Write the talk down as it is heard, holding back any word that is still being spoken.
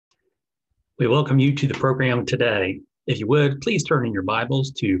We welcome you to the program today. If you would, please turn in your Bibles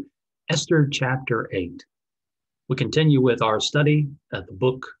to Esther chapter 8. We continue with our study of the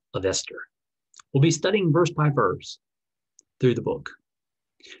Book of Esther. We'll be studying verse by verse through the book.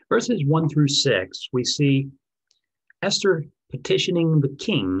 Verses 1 through 6, we see Esther petitioning the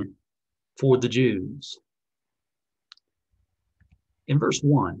king for the Jews. In verse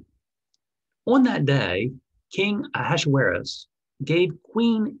 1, on that day, King Ahasuerus gave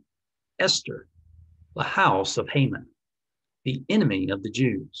Queen Esther the house of Haman, the enemy of the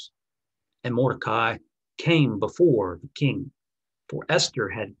Jews. And Mordecai came before the king, for Esther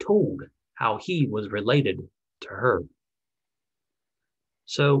had told how he was related to her.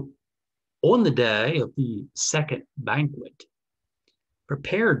 So, on the day of the second banquet,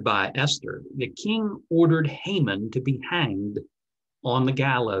 prepared by Esther, the king ordered Haman to be hanged on the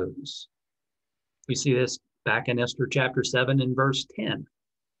gallows. We see this back in Esther chapter 7 and verse 10.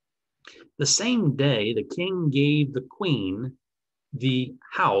 The same day, the king gave the queen the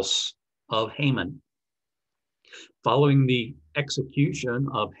house of Haman. Following the execution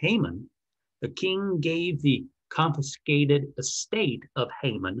of Haman, the king gave the confiscated estate of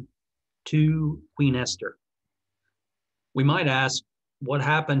Haman to Queen Esther. We might ask, what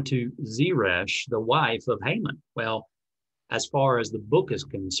happened to Zeresh, the wife of Haman? Well, as far as the book is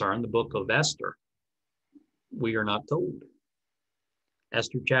concerned, the book of Esther, we are not told.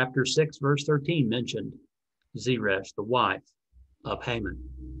 Esther chapter 6, verse 13 mentioned Zeresh, the wife of Haman.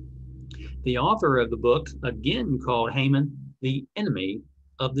 The author of the book again called Haman the enemy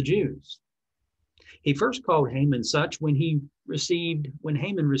of the Jews. He first called Haman such when Haman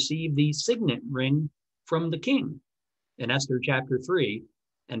received the signet ring from the king in Esther chapter 3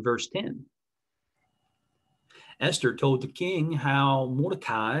 and verse 10. Esther told the king how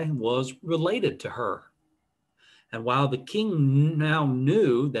Mordecai was related to her. And while the king now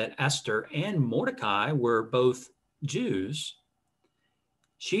knew that Esther and Mordecai were both Jews,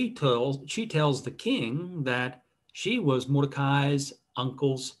 she tells the king that she was Mordecai's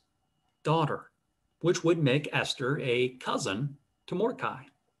uncle's daughter, which would make Esther a cousin to Mordecai.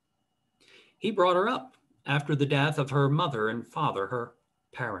 He brought her up after the death of her mother and father, her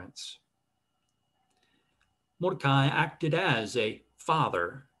parents. Mordecai acted as a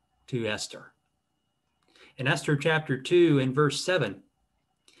father to Esther. In Esther chapter 2 and verse 7,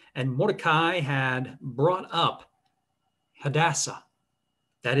 and Mordecai had brought up Hadassah,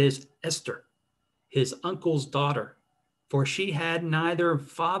 that is Esther, his uncle's daughter, for she had neither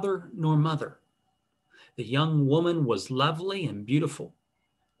father nor mother. The young woman was lovely and beautiful.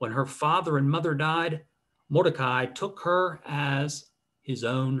 When her father and mother died, Mordecai took her as his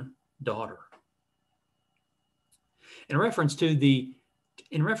own daughter. In reference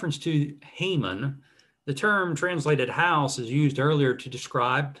to Haman, the term translated house is used earlier to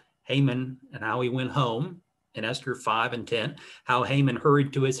describe Haman and how he went home in Esther 5 and 10, how Haman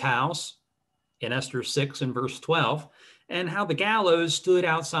hurried to his house in Esther 6 and verse 12, and how the gallows stood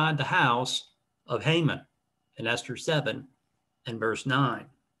outside the house of Haman in Esther 7 and verse 9.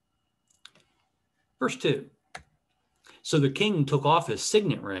 Verse 2, so the king took off his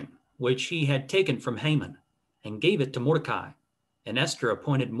signet ring, which he had taken from Haman, and gave it to Mordecai, and Esther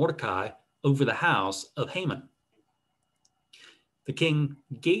appointed Mordecai over the house of Haman. The king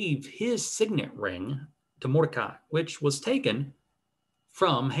gave his signet ring to Mordecai, which was taken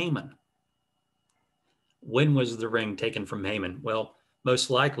from Haman. When was the ring taken from Haman? Well,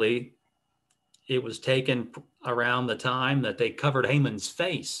 most likely it was taken around the time that they covered Haman's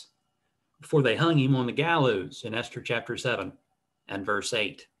face before they hung him on the gallows in Esther chapter 7 and verse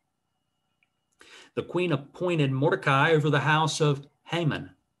 8. The queen appointed Mordecai over the house of Haman.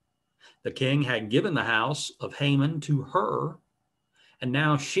 The king had given the house of Haman to her, and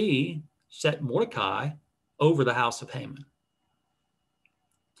now she set Mordecai over the house of Haman.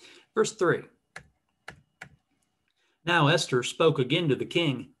 Verse 3. Now Esther spoke again to the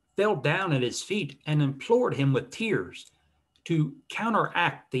king, fell down at his feet, and implored him with tears to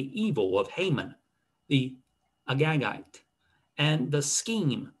counteract the evil of Haman, the Agagite, and the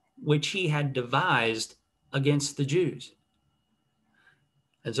scheme which he had devised against the Jews.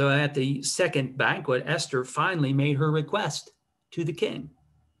 And so at the second banquet, Esther finally made her request to the king.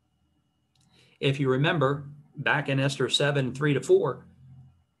 If you remember, back in Esther 7, 3-4,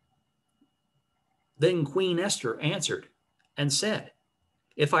 then Queen Esther answered and said,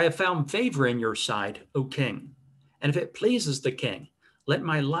 if I have found favor in your sight, O king, and if it pleases the king, let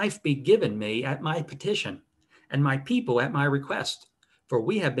my life be given me at my petition, and my people at my request. For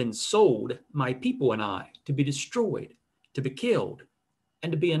we have been sold, my people and I, to be destroyed, to be killed,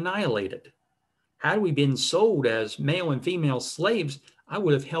 and to be annihilated. Had we been sold as male and female slaves, I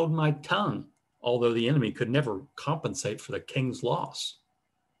would have held my tongue, although the enemy could never compensate for the king's loss.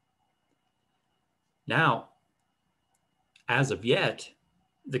 Now, as of yet,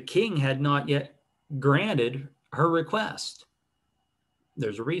 the king had not yet granted her request.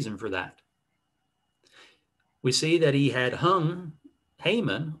 There's a reason for that. We see that he had hung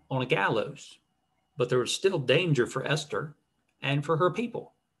Haman on a gallows, but there was still danger for Esther and for her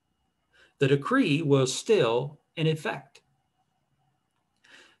people. The decree was still in effect.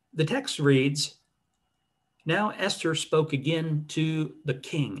 The text reads, "Now Esther spoke again to the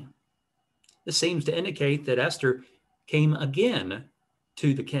king." This seems to indicate that Esther came again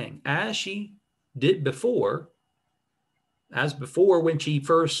to the king, as she did before, when she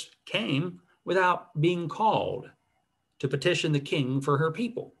first came without being called to petition the king for her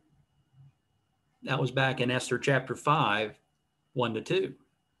people. That was back in Esther chapter 5, 1-2.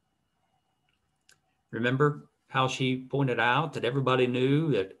 Remember how she pointed out that everybody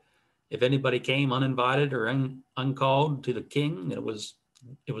knew that if anybody came uninvited or uncalled to the king, that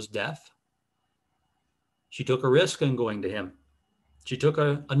it was death? She took a risk in going to him. She took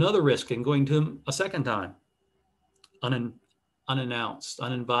another risk in going to him a second time, unannounced,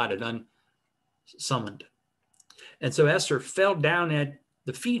 uninvited, unsummoned. And so Esther fell down at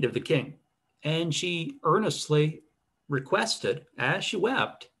the feet of the king, and she earnestly requested, as she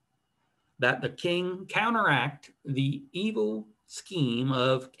wept, that the king counteract the evil scheme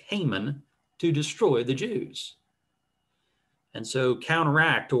of Haman to destroy the Jews. And so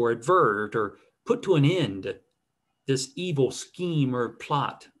counteract or avert or put to an end this evil scheme or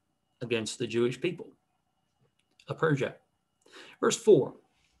plot against the Jewish people of Persia. Verse 4,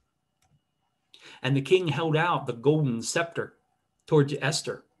 "And the king held out the golden scepter towards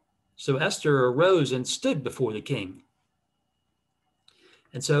Esther. So Esther arose and stood before the king."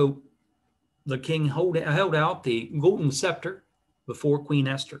 And so the king held out the golden scepter before Queen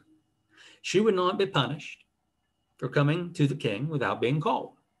Esther. She would not be punished for coming to the king without being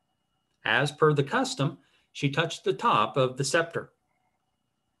called. As per the custom, she touched the top of the scepter,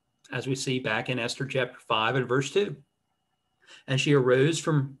 as we see back in Esther chapter 5 and verse 2. And she arose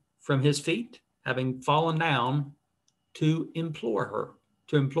from his feet, having fallen down to implore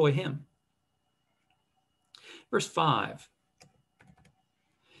him. Verse 5,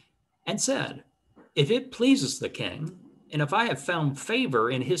 "And said, if it pleases the king, and if I have found favor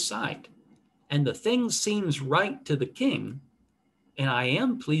in his sight, and the thing seems right to the king, and I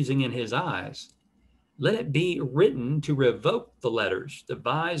am pleasing in his eyes, let it be written to revoke the letters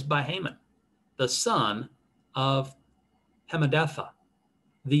devised by Haman, the son of Hammedatha,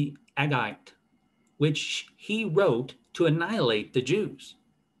 the Agagite, which he wrote to annihilate the Jews,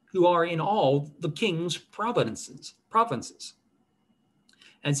 who are in all the king's provinces.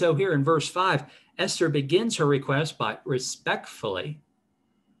 And so here in verse 5, Esther begins her request by respectfully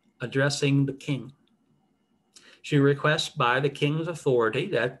addressing the king. She requests by the king's authority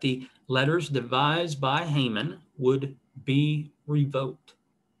that the letters devised by Haman would be revoked.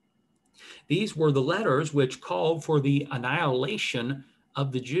 These were the letters which called for the annihilation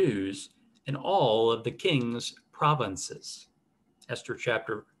of the Jews in all of the king's provinces. Esther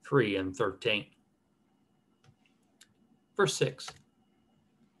chapter 3 and 13. Verse 6.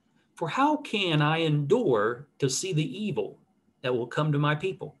 "For how can I endure to see the evil that will come to my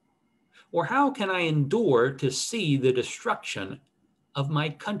people? Or how can I endure to see the destruction of my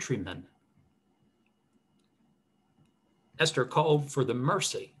countrymen?" Esther called for the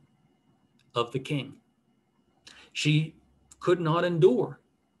mercy of the king. She could not endure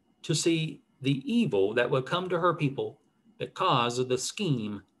to see the evil that would come to her people because of the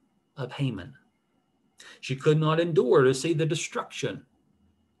scheme of Haman. She could not endure to see the destruction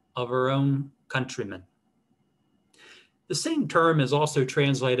of her own countrymen. The same term is also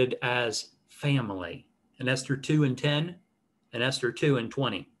translated as family in Esther 2 and 10 and Esther 2 and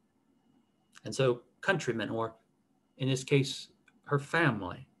 20. And so countrymen, or in this case, her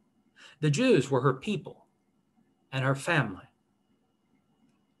family. The Jews were her people and her family,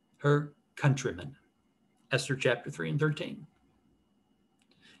 her countrymen. Esther chapter 3 and 13.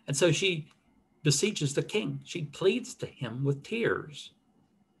 And so she beseeches the king. She pleads to him with tears,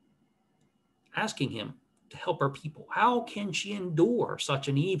 asking him to help her people. How can she endure such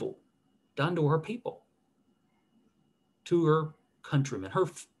an evil done to her people, to her countrymen, her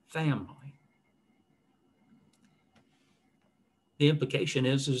family? The implication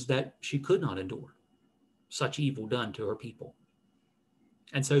is that she could not endure such evil done to her people.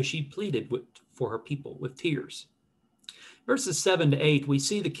 And so she pleaded for her people with tears. Verses 7-8, we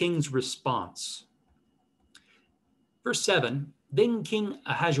see the king's response. Verse 7, "Then King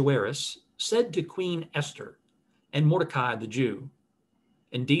Ahasuerus said to Queen Esther and Mordecai the Jew,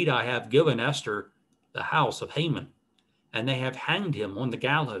 Indeed, I have given Esther the house of Haman, and they have hanged him on the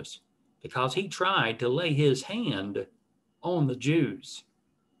gallows, because he tried to lay his hand on the Jews.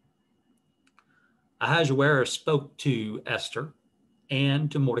 Ahasuerus spoke to Esther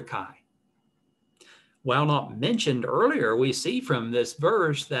and to Mordecai. While not mentioned earlier, we see from this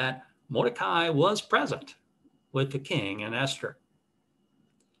verse that Mordecai was present with the king and Esther.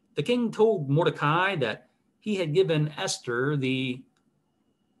 The king told Mordecai that he had given Esther the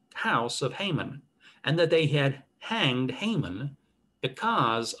house of Haman, and that they had hanged Haman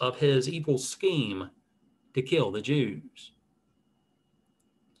because of his evil scheme to kill the Jews.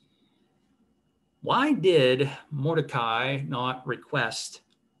 Why did Mordecai not request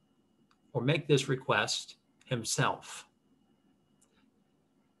or make this request himself?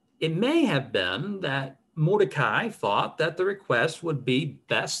 It may have been that Mordecai thought that the request would be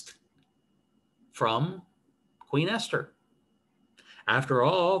best from Queen Esther. After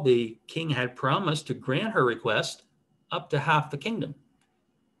all, the king had promised to grant her request up to half the kingdom.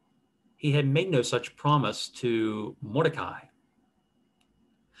 He had made no such promise to Mordecai.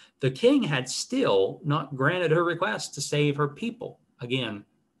 The king had still not granted her request to save her people. Again,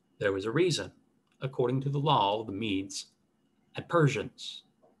 there was a reason, according to the law of the Medes and Persians,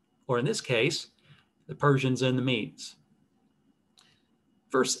 or in this case, the Persians and the Medes.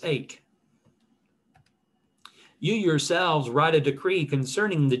 Verse 8. You yourselves write a decree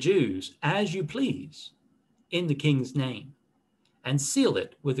concerning the Jews as you please in the king's name, and seal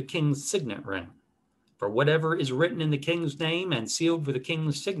it with the king's signet ring. For whatever is written in the king's name and sealed with the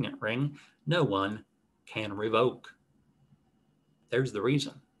king's signet ring, no one can revoke. There's the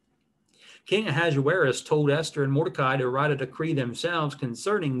reason. King Ahasuerus told Esther and Mordecai to write a decree themselves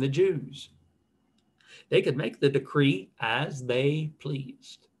concerning the Jews. They could make the decree as they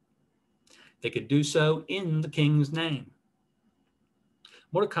pleased. They could do so in the king's name.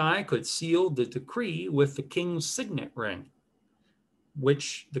 Mordecai could seal the decree with the king's signet ring,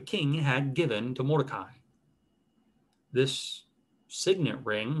 which the king had given to Mordecai. This signet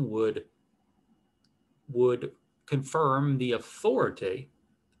ring would confirm the authority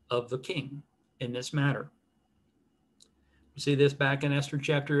of the king in this matter. We see this back in Esther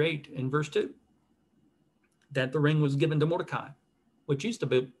chapter 8 in verse 2, that the ring was given to Mordecai, which used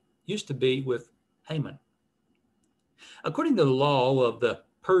to be with Haman. According to the law of the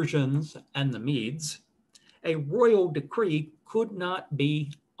Persians and the Medes, a royal decree could not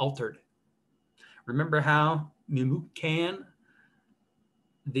be altered. Remember how Memucan,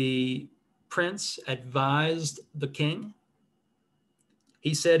 the prince, advised the king?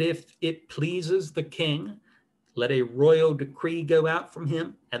 He said, if it pleases the king, let a royal decree go out from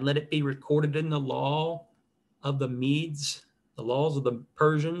him, and let it be recorded in the law of the Medes, the laws of the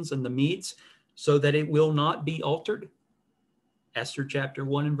Persians and the Medes, so that it will not be altered. Esther chapter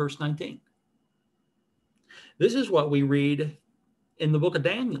 1 and verse 19. This is what we read in the book of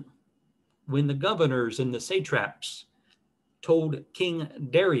Daniel, when the governors and the satraps told King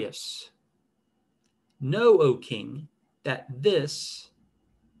Darius, know, O king, that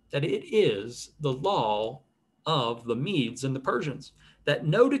it is the law of the Medes and the Persians, that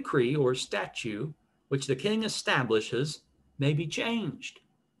no decree or statute which the king establishes may be changed.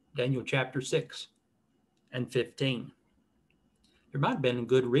 Daniel chapter 6 and 15. There might have been a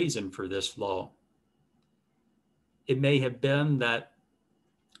good reason for this law. It may have been that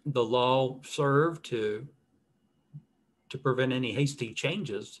the law served to prevent any hasty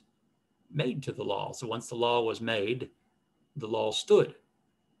changes made to the law. So once the law was made, the law stood,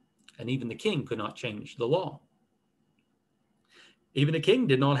 and even the king could not change the law. Even the king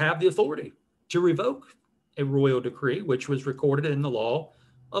did not have the authority to revoke a royal decree, which was recorded in the law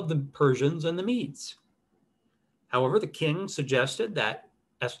of the Persians and the Medes. However, the king suggested that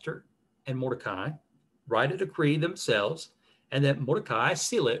Esther and Mordecai write a decree themselves, and that Mordecai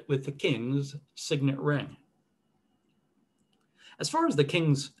seal it with the king's signet ring. As far as the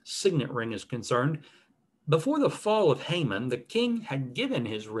king's signet ring is concerned, before the fall of Haman, the king had given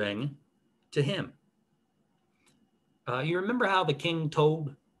his ring to him. You remember how the king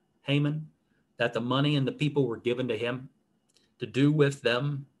told Haman that the money and the people were given to him to do with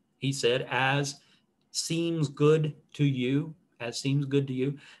them, he said, as seems good to you, as seems good to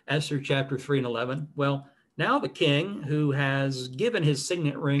you. Esther chapter 3 and 11. Well, now the king, who has given his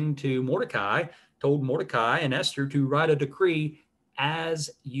signet ring to Mordecai, told Mordecai and Esther to write a decree as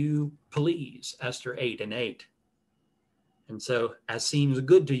you please. Esther 8 and 8. And so, as seems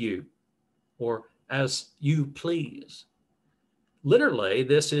good to you, or as you please. Literally,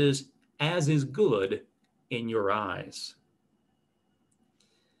 this is as is good in your eyes.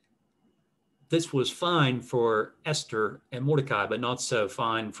 this was fine for Esther and Mordecai, but not so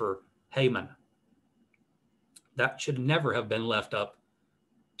fine for Haman. That should never have been left up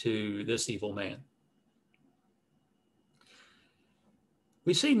to this evil man.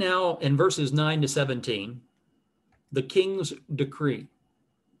 We see now in verses 9 to 17, the king's decree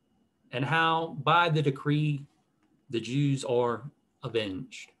and how by the decree the Jews are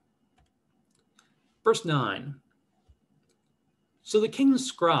avenged. Verse 9, so the king's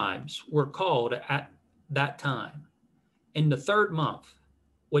scribes were called at that time in the 3rd month,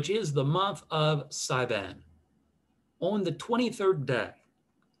 which is the month of Sivan, on the 23rd day.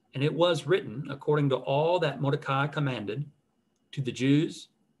 And it was written according to all that Mordecai commanded to the Jews,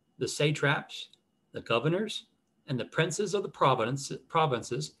 the satraps, the governors, and the princes of the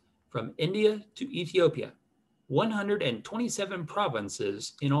provinces from India to Ethiopia, 127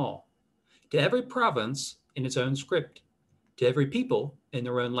 provinces in all, to every province in its own script, to every people in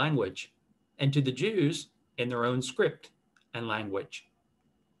their own language, and to the Jews in their own script and language.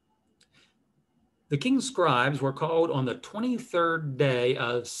 The king's scribes were called on the 23rd day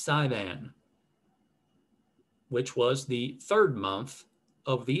of Sivan, which was the 3rd month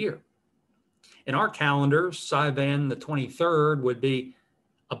of the year. In our calendar, Sivan the 23rd would be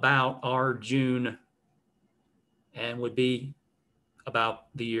about our June and would be about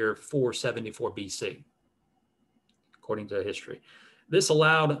the year 474 BC, according to history. This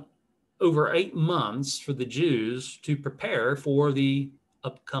allowed over 8 months for the Jews to prepare for the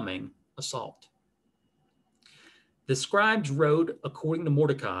upcoming assault. The scribes wrote according to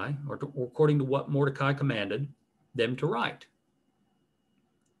Mordecai, or according to what Mordecai commanded them to write.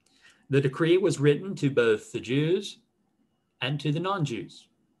 The decree was written to both the Jews and to the non-Jews.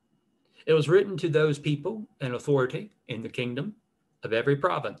 It was written to those people in authority in the kingdom of every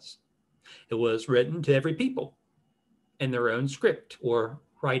province. It was written to every people in their own script or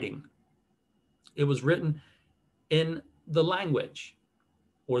writing. It was written in the language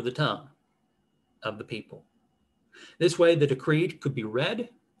or the tongue of the people. This way, the decree could be read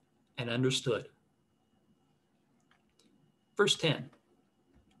and understood. Verse 10.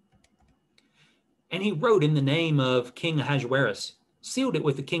 And he wrote in the name of King Ahasuerus, sealed it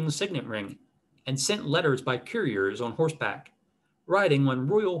with the king's signet ring, and sent letters by couriers on horseback, riding on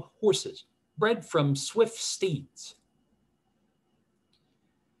royal horses, bred from swift steeds.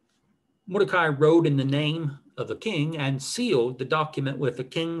 Mordecai wrote in the name of the king and sealed the document with the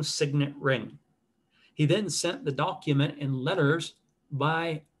king's signet ring. He then sent the document in letters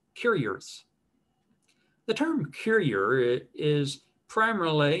by couriers. The term courier is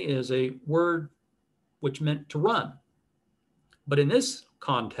primarily a word which meant to run. But in this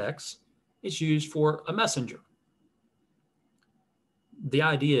context, it's used for a messenger. The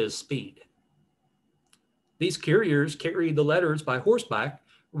idea is speed. These couriers carried the letters by horseback,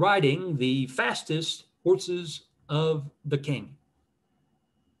 riding the fastest horses of the king.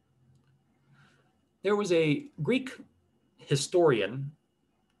 There was a Greek historian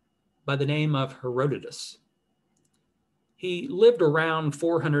by the name of Herodotus. He lived around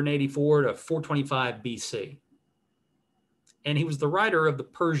 484 to 425 BC, and he was the writer of the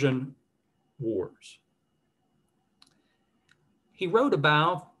Persian Wars. He wrote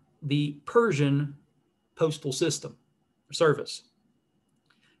about the Persian postal system service,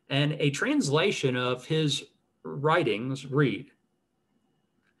 and a translation of his writings read,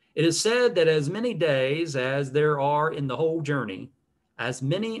 "It is said that as many days as there are in the whole journey, as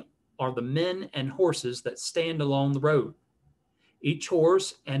many are the men and horses that stand along the road, each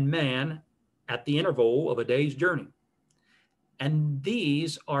horse and man at the interval of a day's journey. And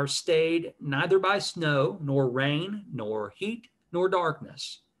these are stayed neither by snow, nor rain, nor heat, nor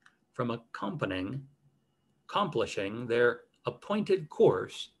darkness, from accomplishing their appointed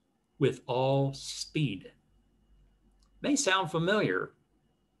course with all speed." May sound familiar.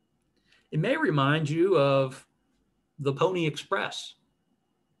 It may remind you of the Pony Express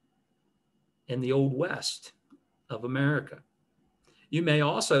in the Old West of America. You may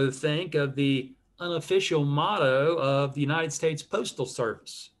also think of the unofficial motto of the United States Postal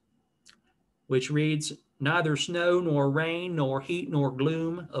Service, which reads, "Neither snow nor rain nor heat nor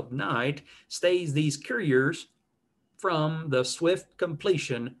gloom of night stays these couriers from the swift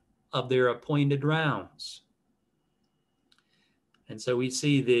completion of their appointed rounds." And so we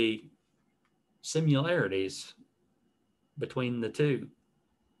see the similarities between the two.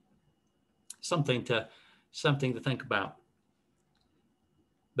 Something to think about.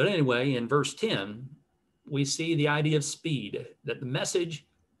 But anyway, in verse 10, we see the idea of speed, that the message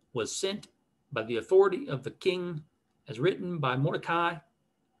was sent by the authority of the king as written by Mordecai,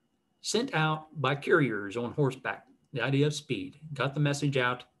 sent out by couriers on horseback. The idea of speed, got the message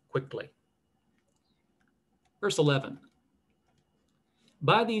out quickly. Verse 11.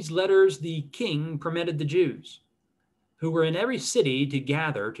 By these letters the king permitted the Jews, who were in every city, to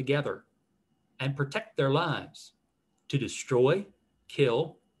gather together and protect their lives, to destroy,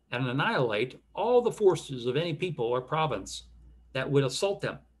 kill, and annihilate all the forces of any people or province that would assault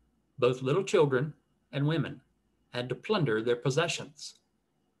them, both little children and women, and to plunder their possessions.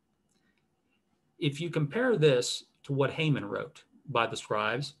 If you compare this to what Haman wrote by the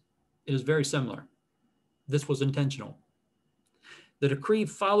scribes, it is very similar. This was intentional. The decree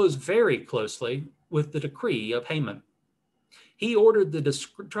follows very closely with the decree of Haman. He ordered the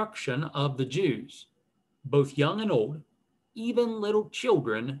destruction of the Jews, both young and old, even little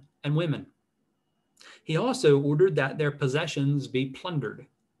children and women. He also ordered that their possessions be plundered.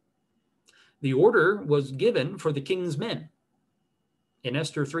 The order was given for the king's men. In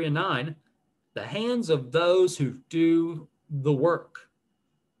Esther 3 and 9, the hands of those who do the work.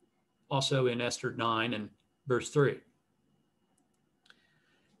 Also in Esther 9 and verse 3.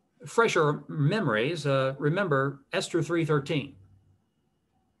 Fresher memories, remember Esther 3:13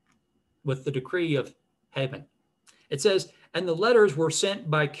 with the decree of Haman. It says, and the letters were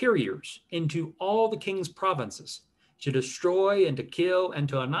sent by couriers into all the king's provinces to destroy and to kill and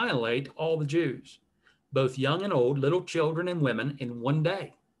to annihilate all the Jews, both young and old, little children and women, in one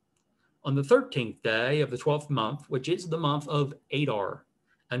day, on the 13th day of the 12th month, which is the month of Adar,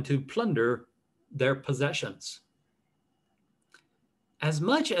 and to plunder their possessions. As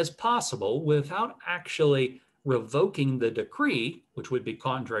much as possible, without actually revoking the decree, which would be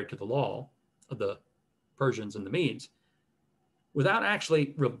contrary to the law of the Persians and the Medes, without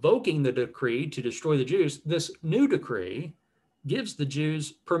actually revoking the decree to destroy the Jews, this new decree gives the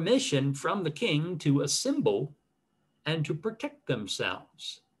Jews permission from the king to assemble and to protect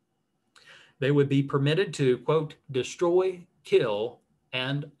themselves. They would be permitted to, quote, destroy, kill,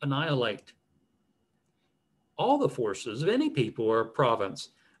 and annihilate all the forces of any people or province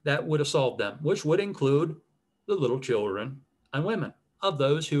that would assault them, which would include the little children and women of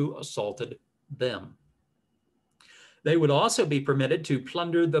those who assaulted them. They would also be permitted to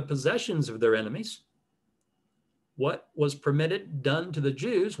plunder the possessions of their enemies. What was permitted done to the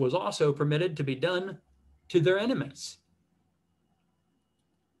Jews was also permitted to be done to their enemies.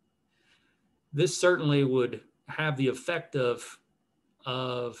 This certainly would have the effect of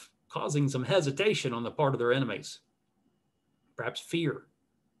causing some hesitation on the part of their enemies, perhaps fear.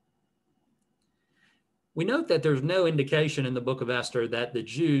 We note that there's no indication in the book of Esther that the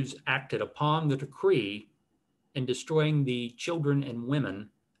Jews acted upon the decree in destroying the children and women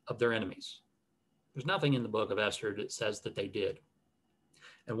of their enemies. There's nothing in the book of Esther that says that they did.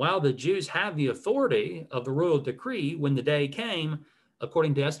 And while the Jews have the authority of the royal decree, when the day came,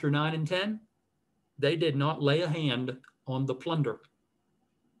 according to Esther 9 and 10, they did not lay a hand on the plunder.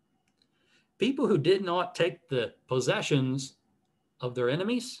 People who did not take the possessions of their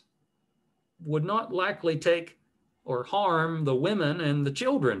enemies would not likely take or harm the women and the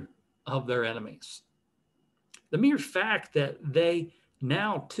children of their enemies. The mere fact that they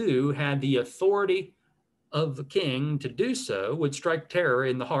now too had the authority of the king to do so would strike terror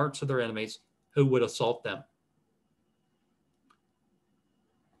in the hearts of their enemies who would assault them.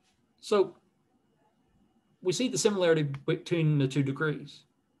 So we see the similarity between the two decrees.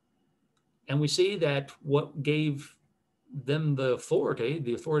 And we see that what gave them the authority of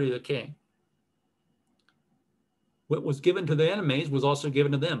the king, what was given to the enemies was also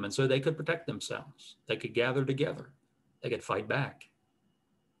given to them. And so they could protect themselves. They could gather together. They could fight back.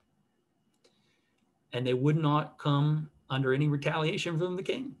 And they would not come under any retaliation from the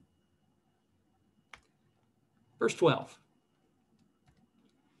king. Verse 12.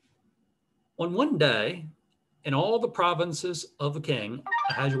 On one day, in all the provinces of the king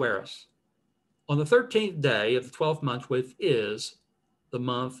Ahasuerus, on the 13th day of the 12th month, which is the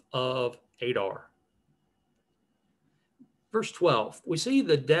month of Adar. Verse 12, we see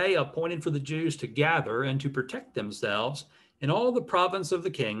the day appointed for the Jews to gather and to protect themselves in all the province of the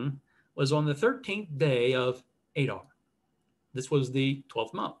king was on the 13th day of Adar. This was the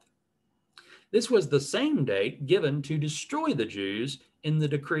 12th month. This was the same date given to destroy the Jews in the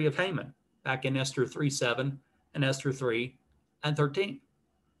decree of Haman, back in Esther 3:7 and Esther 3 and 13.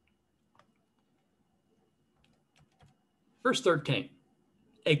 Verse 13,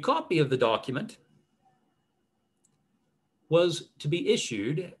 a copy of the document was to be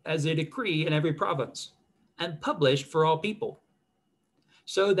issued as a decree in every province and published for all people,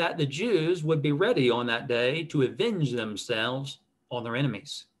 so that the Jews would be ready on that day to avenge themselves on their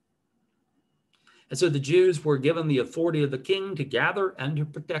enemies. And so the Jews were given the authority of the king to gather and to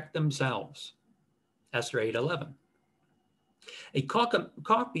protect themselves. Esther 8:11. A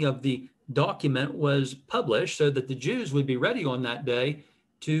copy of the document was published so that the Jews would be ready on that day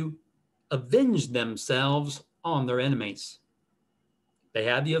to avenge themselves on their enemies. They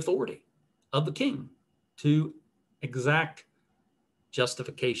had the authority of the king to exact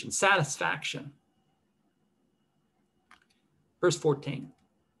justification, satisfaction. Verse 14.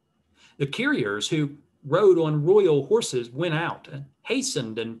 The couriers who rode on royal horses went out and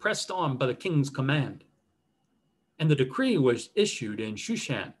hastened and pressed on by the king's command. And the decree was issued in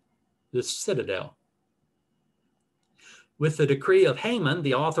Shushan, the citadel. With the decree of Haman,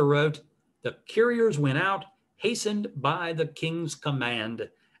 the author wrote, the couriers went out, hastened by the king's command,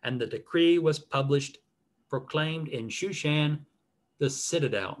 and the decree was published, proclaimed in Shushan, the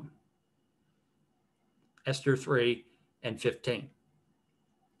citadel. Esther 3 and 15.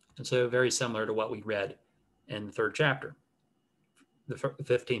 And so very similar to what we read in the 3rd chapter, the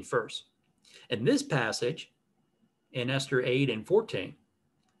 15th verse. In this passage, in Esther 8 and 14,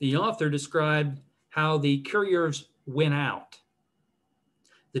 the author described how the couriers went out.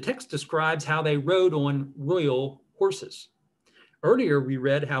 The text describes how they rode on royal horses. Earlier, we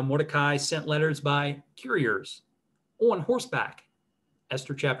read how Mordecai sent letters by couriers on horseback,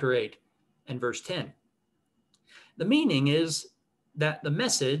 Esther chapter 8 and verse 10. The meaning is that the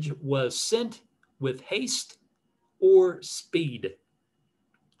message was sent with haste or speed.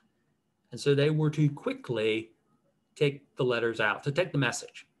 And so they were to quickly take the letters out, to take the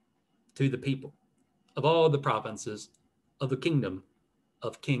message to the people of all the provinces of the kingdom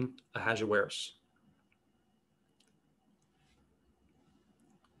of King Ahasuerus.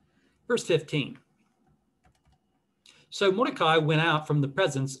 Verse 15. So Mordecai went out from the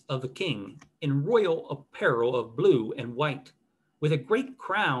presence of the king in royal apparel of blue and white, with a great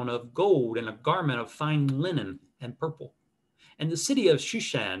crown of gold and a garment of fine linen and purple. And the city of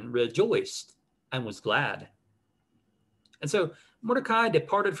Shushan rejoiced and was glad. And so Mordecai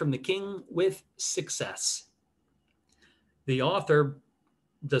departed from the king with success. The author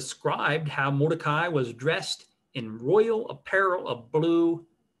described how Mordecai was dressed in royal apparel of blue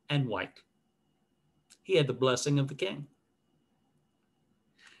and white. He had the blessing of the king.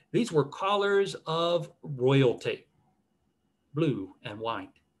 These were colors of royalty, blue and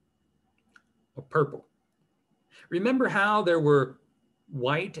white, or purple. Remember how there were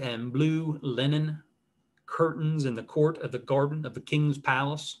white and blue linen curtains in the court of the garden of the king's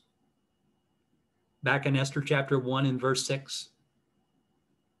palace? Back in Esther chapter 1 and verse 6.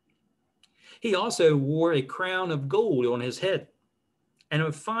 He also wore a crown of gold on his head and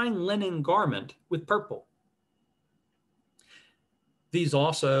a fine linen garment with purple. These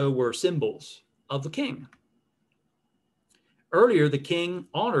also were symbols of the king. Earlier, the king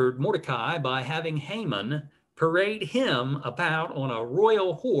honored Mordecai by having Haman parade him about on a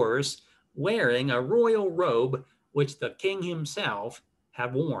royal horse, wearing a royal robe, which the king himself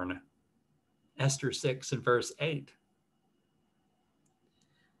had worn. Esther 6 and verse 8.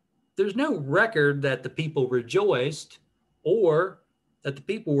 There's no record that the people rejoiced or that the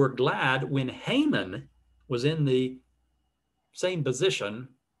people were glad when Haman was in the same position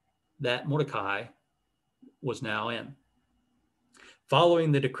that Mordecai was now in.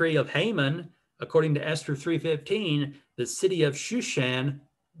 Following the decree of Haman, according to Esther 3:15, the city of Shushan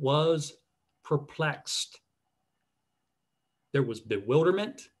was perplexed. There was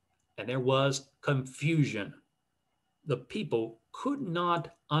bewilderment and there was confusion. The people could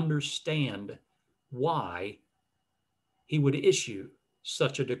not understand why he would issue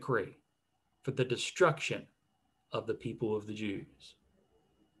such a decree for the destruction of the people of the Jews.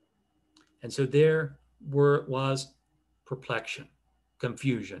 And so there was perplexion,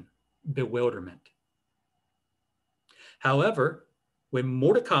 confusion, bewilderment. However, when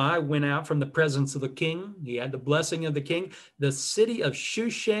Mordecai went out from the presence of the king, he had the blessing of the king, the city of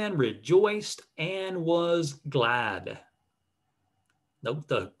Shushan rejoiced and was glad. Note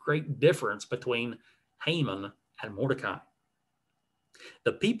the great difference between Haman and Mordecai.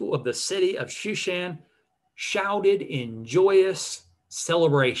 The people of the city of Shushan shouted in joyous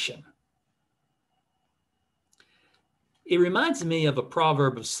celebration. It reminds me of a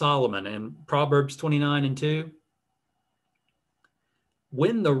proverb of Solomon in Proverbs 29 and 2.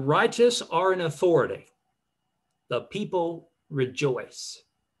 When the righteous are in authority, the people rejoice.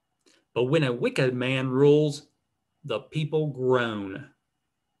 But when a wicked man rules, the people groan.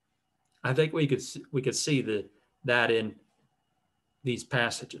 I think we could see that in these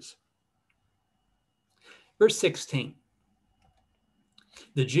passages. Verse 16.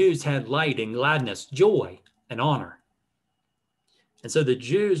 The Jews had light and gladness, joy and honor. And so the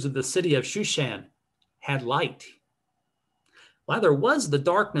Jews of the city of Shushan had light. While there was the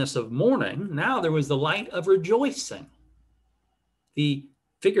darkness of mourning, now there was the light of rejoicing. The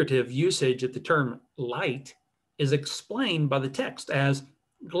figurative usage of the term light is explained by the text as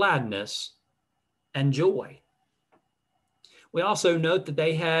gladness and joy. We also note that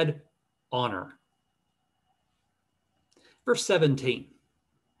they had honor. Verse 17.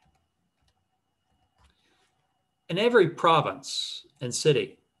 In every province and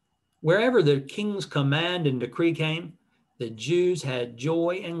city, wherever the king's command and decree came, the Jews had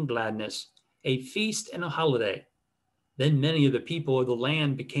joy and gladness, a feast and a holiday. Then many of the people of the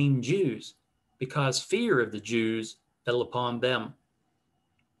land became Jews, because fear of the Jews fell upon them.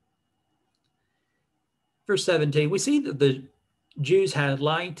 Verse 17, we see that the Jews had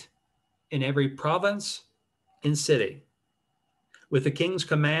light in every province and city. With the king's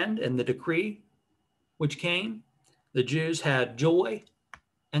command and the decree which came, the Jews had joy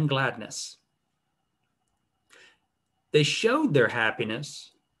and gladness. They showed their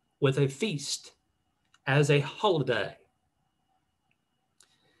happiness with a feast as a holiday.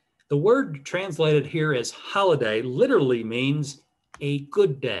 The word translated here as holiday literally means a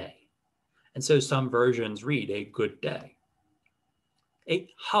good day. And so some versions read a good day, a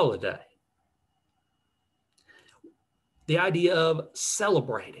holiday. The idea of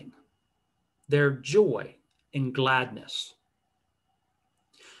celebrating their joy and gladness.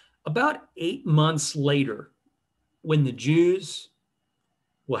 About 8 months later, when the Jews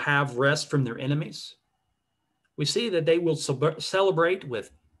will have rest from their enemies, we see that they will celebrate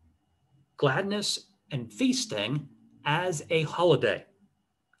with gladness and feasting as a holiday.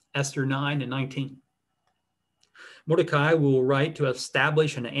 Esther 9 and 19. Mordecai will write to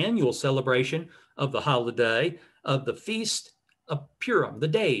establish an annual celebration of the holiday of the Feast of Purim, the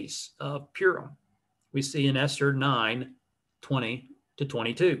days of Purim. We see in Esther 9, 20 to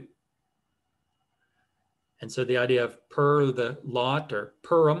 22. And so the idea of the lot, or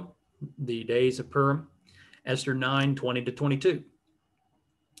Purim, the days of Purim, Esther 9, 20 to 22.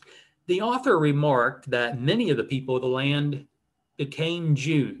 The author remarked that many of the people of the land became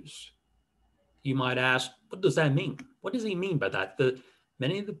Jews. You might ask, what does that mean? What does he mean by that?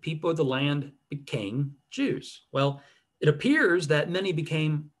 Many of the people of the land became Jews. Well, it appears that many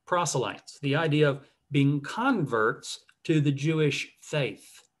became proselytes, the idea of being converts to the Jewish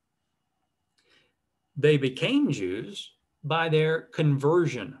faith. They became Jews by their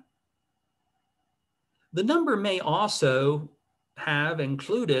conversion. The number may also have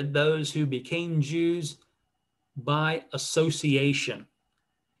included those who became Jews by association,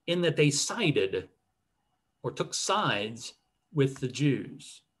 in that they sided or took sides with the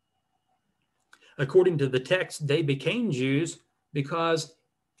Jews. According to the text, they became Jews because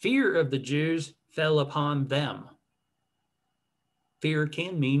fear of the Jews fell upon them. Fear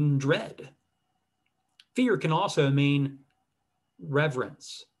can mean dread. Fear can also mean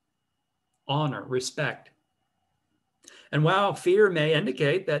reverence, honor, respect. And while fear may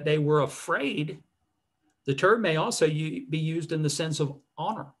indicate that they were afraid, the term may also be used in the sense of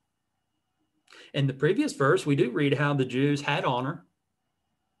honor. In the previous verse, we do read how the Jews had honor.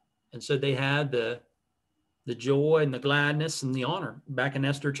 And so they had the joy and the gladness and the honor back in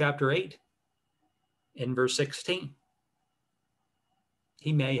Esther chapter 8 in verse 16.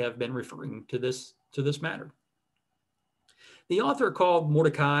 He may have been referring to this matter. The author called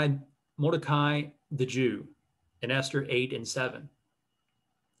Mordecai the Jew in Esther 8 and 7.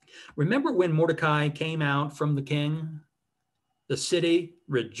 Remember when Mordecai came out from the king? The city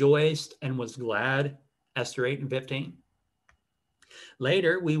rejoiced and was glad, Esther 8 and 15.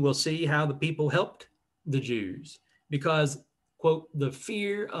 Later, we will see how the people helped the Jews because, quote, the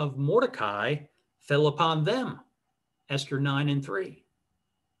fear of Mordecai fell upon them, Esther 9 and 3.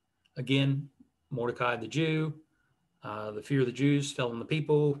 Again, Mordecai the Jew, the fear of the Jews fell on the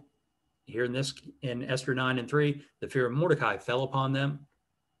people. Here in Esther 9 and 3, the fear of Mordecai fell upon them.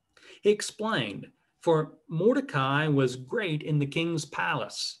 He explained, for Mordecai was great in the king's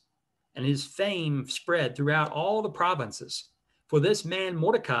palace, and his fame spread throughout all the provinces. For this man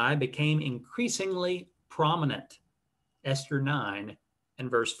Mordecai became increasingly prominent, Esther 9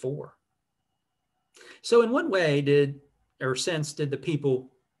 and verse 4. So in what way did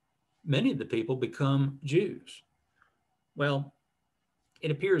many of the people become Jews? Well,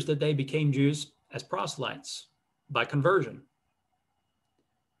 it appears that they became Jews as proselytes by conversion.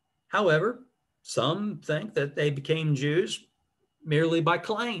 However, some think that they became Jews merely by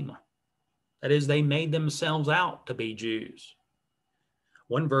claim. That is, they made themselves out to be Jews.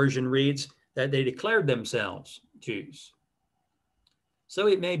 One version reads that they declared themselves Jews. So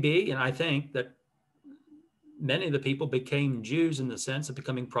it may be, and I think that many of the people became Jews in the sense of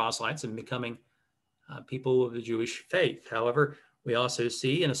becoming proselytes and becoming people of the Jewish faith. However, we also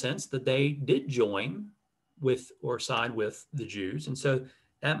see, in a sense, that they did join with or side with the Jews. And so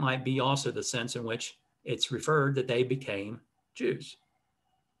that might be also the sense in which it's referred that they became Jews.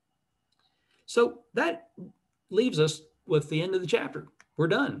 So that leaves us with the end of the chapter. We're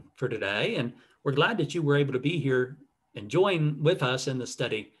done for today, and we're glad that you were able to be here and join with us in the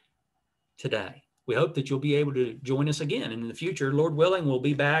study today. We hope that you'll be able to join us again in the future. Lord willing, we'll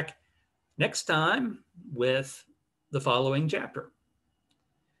be back next time with the following chapter.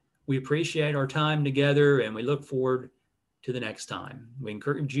 We appreciate our time together, and we look forward to the next time. We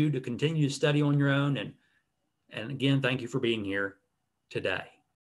encourage you to continue to study on your own. And again, thank you for being here today.